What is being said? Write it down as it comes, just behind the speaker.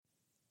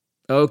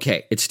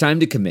Okay, it's time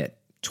to commit.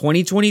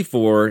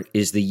 2024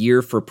 is the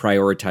year for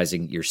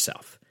prioritizing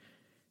yourself.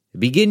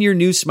 Begin your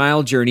new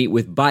smile journey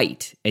with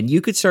Byte, and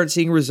you could start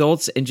seeing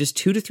results in just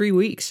 2 to 3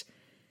 weeks.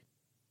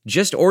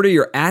 Just order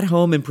your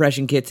at-home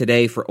impression kit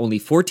today for only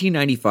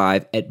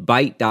 $14.95 at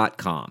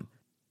Byte.com.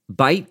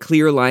 Byte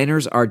clear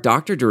liners are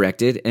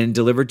doctor-directed and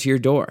delivered to your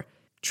door.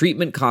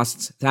 Treatment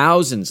costs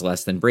thousands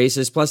less than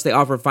braces, plus they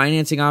offer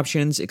financing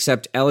options,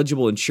 accept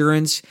eligible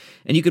insurance,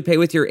 and you could pay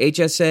with your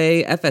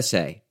HSA,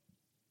 FSA.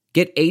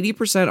 Get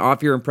 80%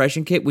 off your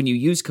impression kit when you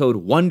use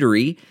code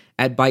WONDERY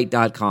at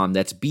Byte.com.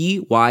 That's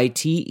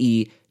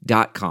BYTE.com.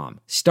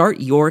 Start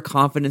your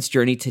confidence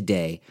journey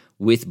today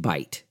with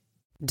Byte.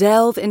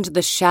 Delve into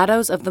the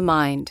shadows of the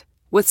mind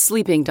with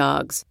Sleeping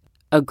Dogs,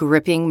 a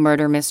gripping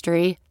murder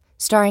mystery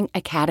starring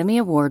Academy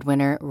Award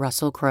winner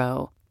Russell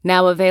Crowe.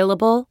 Now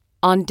available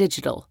on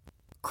digital.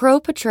 Crowe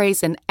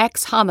portrays an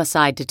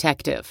ex-homicide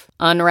detective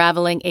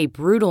unraveling a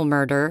brutal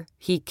murder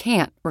he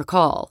can't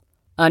recall.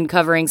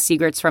 Uncovering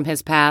secrets from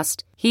his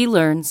past, he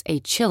learns a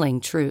chilling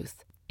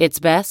truth. It's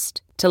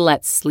best to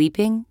let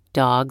sleeping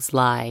dogs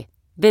lie.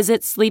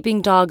 Visit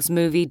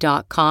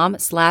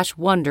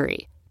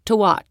sleepingdogsmovie.com/Wondery to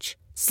watch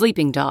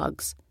Sleeping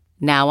Dogs,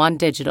 now on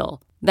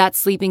digital.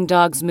 That's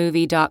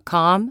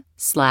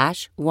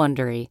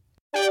sleepingdogsmovie.com/Wondery.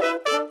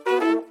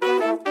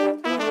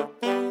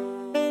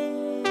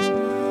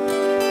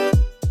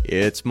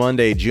 It's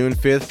Monday, June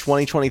 5th,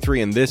 2023,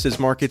 and this is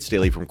Markets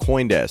Daily from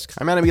CoinDesk.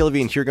 I'm Adam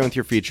Levine here going with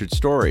your featured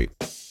story.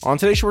 On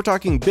today's show, we're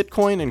talking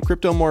Bitcoin and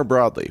crypto more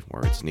broadly,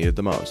 where it's needed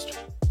the most.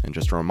 And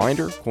just a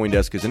reminder,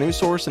 CoinDesk is a news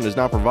source and does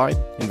not provide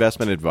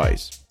investment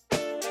advice.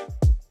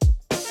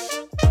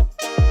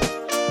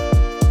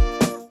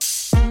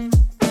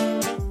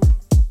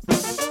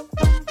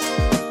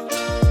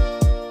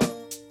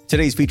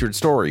 Today's featured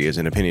story is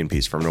an opinion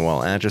piece from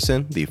Noel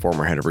Atchison, the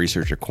former head of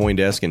research at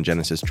CoinDesk and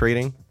Genesis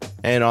Trading,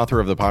 and author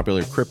of the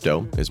popular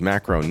Crypto is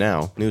Macro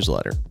Now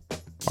newsletter.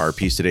 Our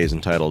piece today is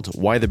entitled,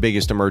 Why the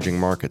Biggest Emerging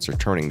Markets Are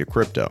Turning to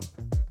Crypto.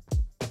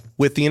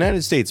 With the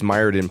United States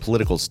mired in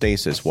political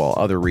stasis while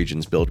other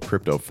regions build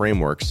crypto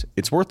frameworks,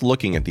 it's worth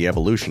looking at the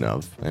evolution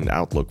of, and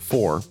outlook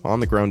for,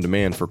 on-the-ground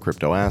demand for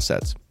crypto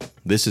assets.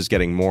 This is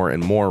getting more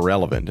and more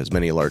relevant as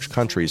many large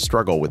countries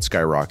struggle with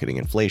skyrocketing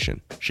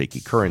inflation, shaky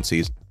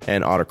currencies,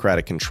 and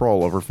autocratic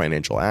control over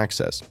financial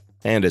access,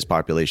 and as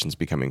populations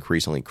become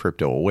increasingly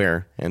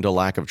crypto-aware and a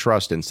lack of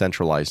trust in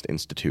centralized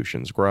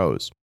institutions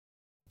grows.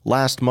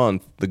 Last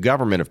month, the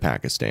government of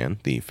Pakistan,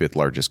 the fifth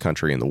largest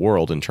country in the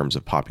world in terms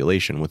of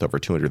population with over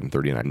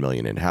 239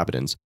 million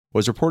inhabitants,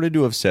 was reported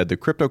to have said the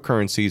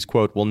cryptocurrencies,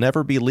 quote, will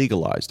never be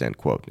legalized, end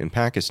quote, in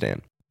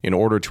Pakistan, in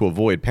order to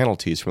avoid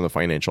penalties from the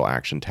Financial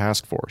Action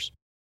Task Force.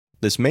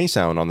 This may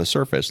sound on the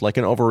surface like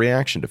an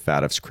overreaction to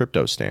FATF's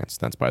crypto stance.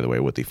 That's, by the way,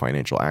 what the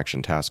Financial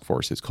Action Task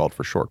Force is called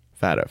for short,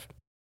 FATF.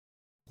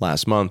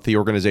 Last month, the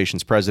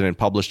organization's president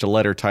published a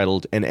letter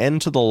titled An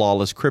End to the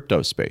Lawless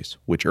Crypto Space,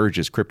 which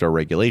urges crypto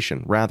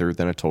regulation rather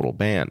than a total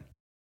ban.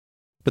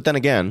 But then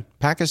again,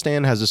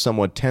 Pakistan has a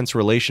somewhat tense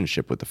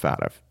relationship with the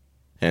FATF,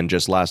 and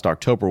just last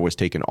October was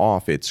taken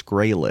off its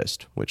gray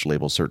list, which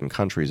labels certain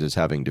countries as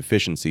having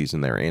deficiencies in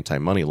their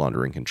anti-money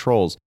laundering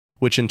controls,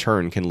 which in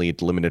turn can lead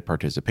to limited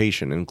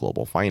participation in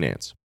global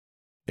finance.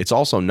 It's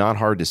also not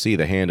hard to see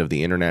the hand of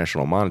the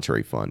International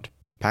Monetary Fund.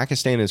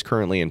 Pakistan is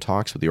currently in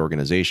talks with the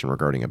organization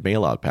regarding a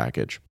bailout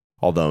package,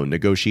 although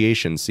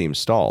negotiations seem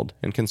stalled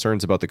and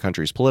concerns about the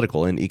country's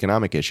political and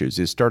economic issues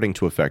is starting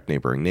to affect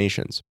neighboring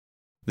nations.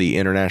 The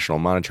International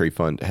Monetary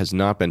Fund has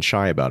not been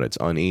shy about its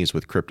unease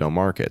with crypto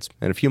markets,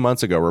 and a few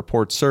months ago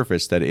reports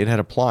surfaced that it had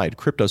applied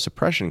crypto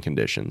suppression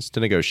conditions to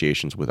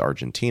negotiations with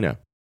Argentina.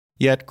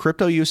 Yet,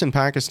 crypto use in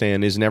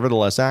Pakistan is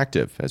nevertheless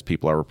active, as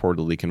people are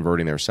reportedly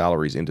converting their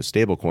salaries into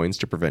stablecoins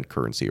to prevent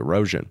currency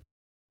erosion.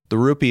 The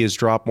rupee has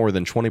dropped more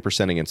than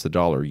 20% against the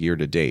dollar year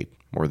to date,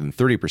 more than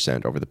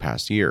 30% over the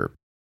past year,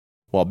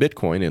 while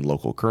Bitcoin in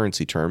local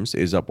currency terms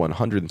is up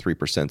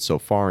 103% so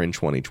far in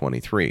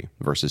 2023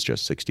 versus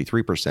just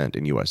 63%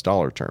 in US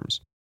dollar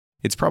terms.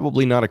 It's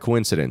probably not a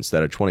coincidence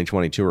that a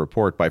 2022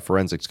 report by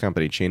forensics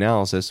company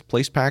Chainalysis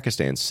placed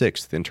Pakistan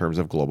 6th in terms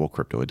of global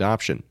crypto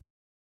adoption.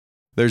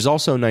 There's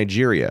also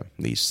Nigeria,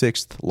 the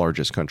 6th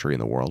largest country in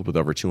the world with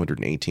over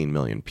 218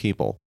 million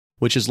people,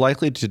 which is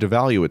likely to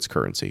devalue its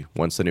currency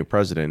once the new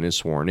president is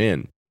sworn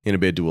in a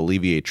bid to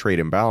alleviate trade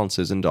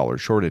imbalances and dollar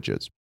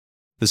shortages.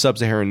 The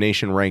sub-Saharan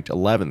nation ranked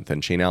 11th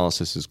in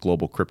Chainalysis'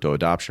 global crypto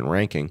adoption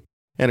ranking,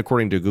 and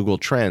according to Google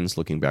Trends,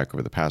 looking back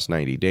over the past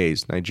 90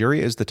 days,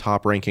 Nigeria is the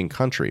top-ranking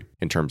country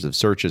in terms of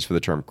searches for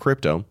the term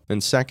crypto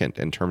and second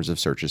in terms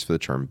of searches for the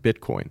term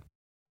Bitcoin.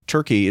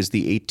 Turkey is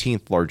the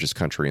 18th largest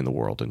country in the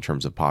world in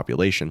terms of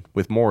population,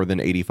 with more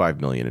than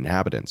 85 million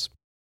inhabitants.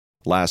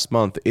 Last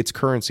month, its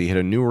currency hit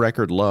a new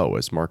record low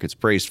as markets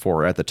braced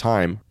for, at the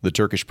time, the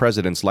Turkish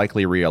president's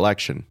likely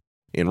re-election,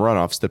 in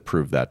runoffs that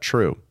proved that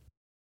true.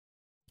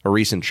 A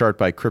recent chart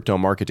by crypto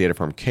market data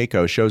firm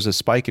Keiko shows a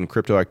spike in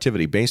crypto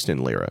activity based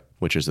in lira,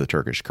 which is the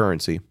Turkish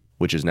currency,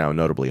 which is now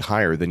notably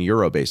higher than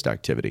euro-based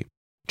activity.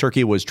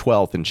 Turkey was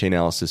 12th in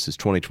Chainalysis'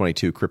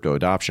 2022 crypto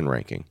adoption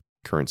ranking,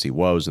 Currency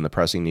woes and the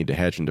pressing need to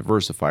hedge and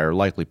diversify are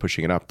likely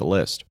pushing it up the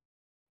list.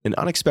 An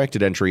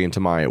unexpected entry into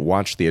my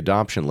watch the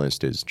adoption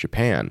list is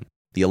Japan,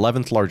 the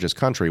 11th largest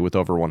country with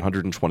over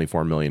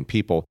 124 million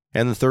people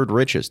and the third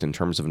richest in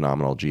terms of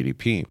nominal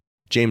GDP.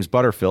 James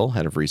Butterfill,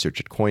 head of research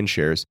at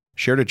CoinShares,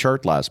 shared a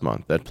chart last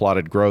month that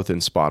plotted growth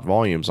in spot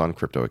volumes on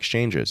crypto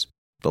exchanges.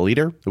 The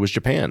leader? It was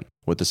Japan,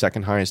 with the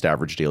second highest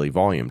average daily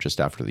volume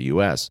just after the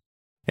US,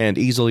 and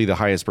easily the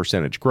highest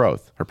percentage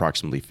growth,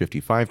 approximately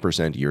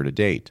 55% year to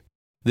date.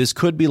 This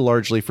could be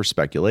largely for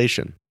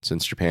speculation,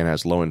 since Japan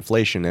has low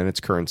inflation and its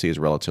currency is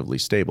relatively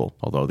stable,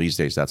 although these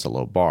days that's a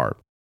low bar.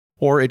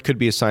 Or it could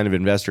be a sign of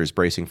investors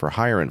bracing for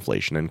higher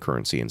inflation and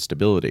currency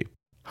instability.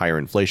 Higher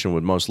inflation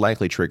would most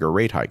likely trigger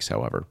rate hikes,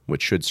 however,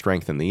 which should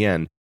strengthen the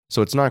yen,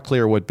 so it's not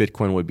clear what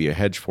Bitcoin would be a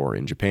hedge for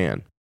in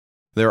Japan.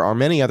 There are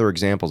many other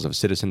examples of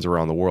citizens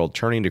around the world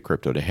turning to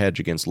crypto to hedge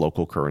against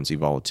local currency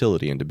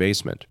volatility and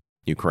debasement.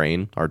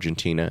 Ukraine,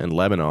 Argentina, and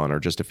Lebanon are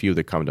just a few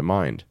that come to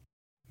mind.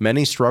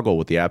 Many struggle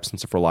with the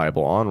absence of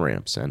reliable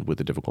on-ramps and with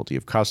the difficulty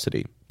of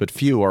custody, but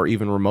few are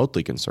even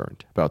remotely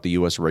concerned about the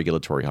U.S.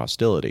 regulatory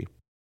hostility.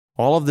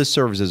 All of this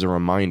serves as a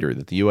reminder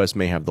that the U.S.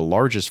 may have the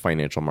largest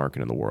financial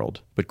market in the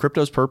world, but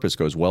crypto's purpose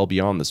goes well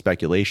beyond the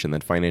speculation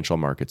that financial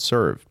markets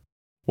serve.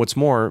 What's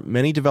more,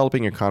 many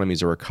developing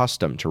economies are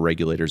accustomed to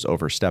regulators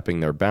overstepping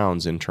their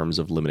bounds in terms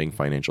of limiting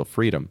financial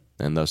freedom,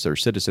 and thus their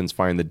citizens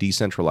find the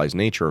decentralized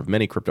nature of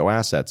many crypto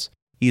assets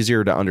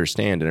easier to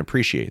understand and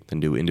appreciate than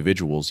do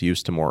individuals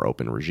used to more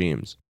open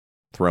regimes.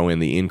 Throw in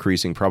the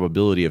increasing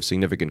probability of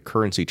significant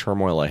currency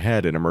turmoil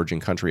ahead in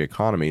emerging country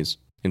economies,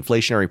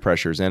 inflationary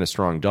pressures, and a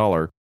strong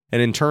dollar,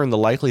 and in turn the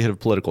likelihood of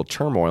political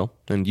turmoil,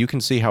 and you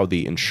can see how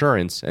the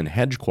insurance and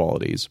hedge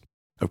qualities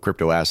of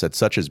crypto assets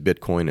such as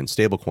Bitcoin and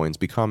stablecoins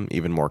become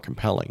even more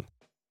compelling.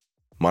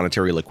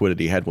 Monetary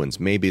liquidity headwinds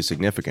may be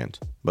significant,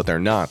 but they're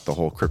not the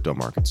whole crypto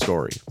market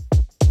story.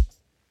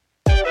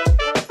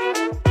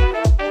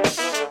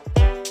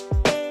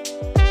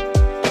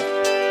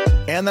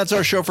 And that's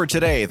our show for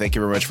today. Thank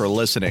you very much for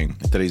listening.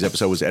 Today's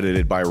episode was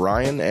edited by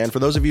Ryan, and for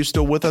those of you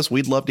still with us,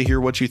 we'd love to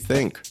hear what you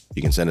think.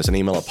 You can send us an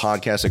email at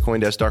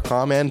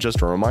podcast@coindesk.com, and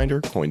just a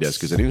reminder,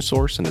 CoinDesk is a news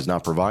source and does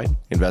not provide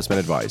investment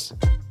advice.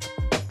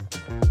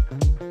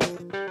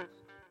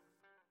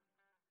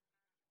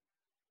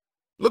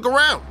 Look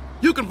around.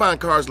 You can find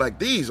cars like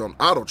these on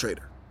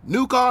AutoTrader.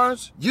 New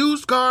cars,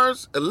 used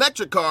cars,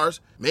 electric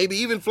cars, maybe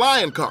even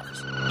flying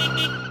cars.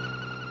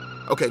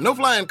 Okay, no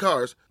flying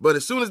cars, but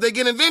as soon as they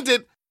get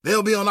invented,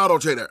 they'll be on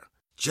AutoTrader.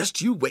 Just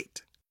you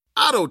wait.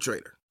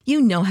 AutoTrader. You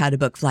know how to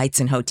book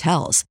flights and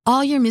hotels.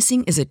 All you're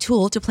missing is a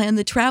tool to plan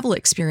the travel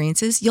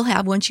experiences you'll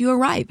have once you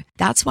arrive.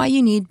 That's why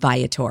you need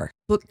Viator.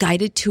 Book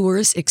guided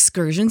tours,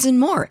 excursions, and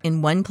more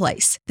in one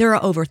place. There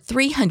are over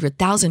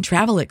 300,000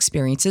 travel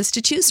experiences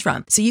to choose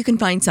from, so you can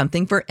find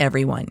something for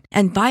everyone.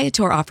 And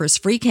Viator offers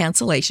free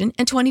cancellation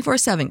and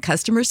 24/7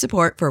 customer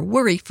support for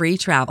worry-free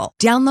travel.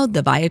 Download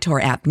the Viator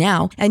app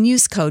now and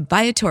use code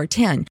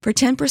Viator10 for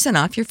 10%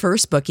 off your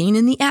first booking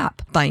in the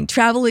app. Find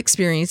travel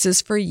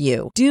experiences for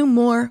you. Do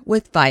more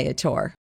with Viator.